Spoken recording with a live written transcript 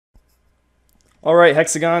Alright,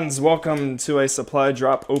 Hexagons, welcome to a supply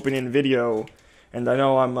drop opening video. And I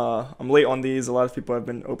know I'm late on these. A lot of people have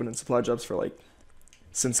been opening supply drops for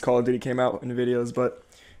since Call of Duty came out in videos, but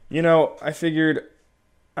I figured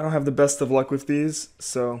I don't have the best of luck with these,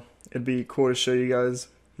 so it'd be cool to show you guys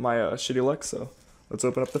my shitty luck. So let's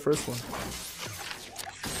open up the first one.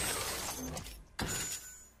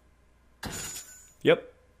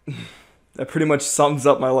 Yep. That pretty much sums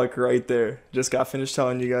up my luck right there. Just got finished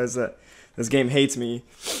telling you guys that this game hates me.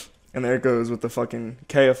 And there it goes with the fucking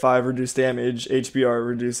KF5 reduced damage, HBR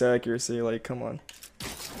reduced accuracy. Like, come on.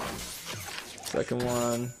 Second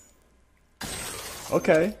one.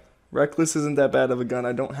 Okay. Reckless isn't that bad of a gun.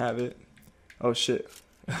 I don't have it. Oh shit.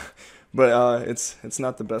 But it's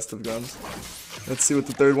not the best of guns. Let's see what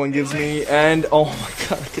the third one gives me. And oh my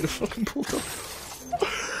god, I could have fucking pulled up.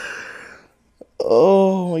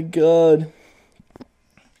 Oh my god.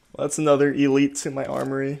 Well, that's another elite to my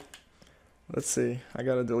armory. Let's see. I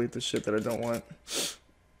gotta delete the shit that I don't want.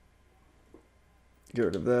 Get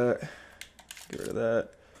rid of that. Get rid of that.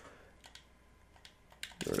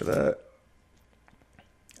 Get rid of that.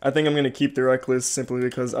 I think I'm gonna keep the Reckless simply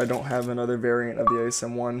because I don't have another variant of the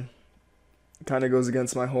ASM-1. It kind of goes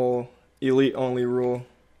against my whole elite only rule.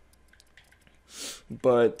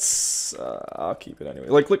 But I'll keep it anyway.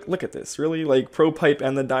 Like, look at this. Really? Like, Pro Pipe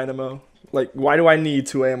and the Dynamo. Like, why do I need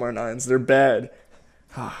two AMR9s? They're bad.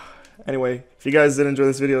 Anyway, if you guys did enjoy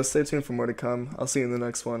this video, stay tuned for more to come. I'll see you in the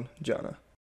next one. Jana.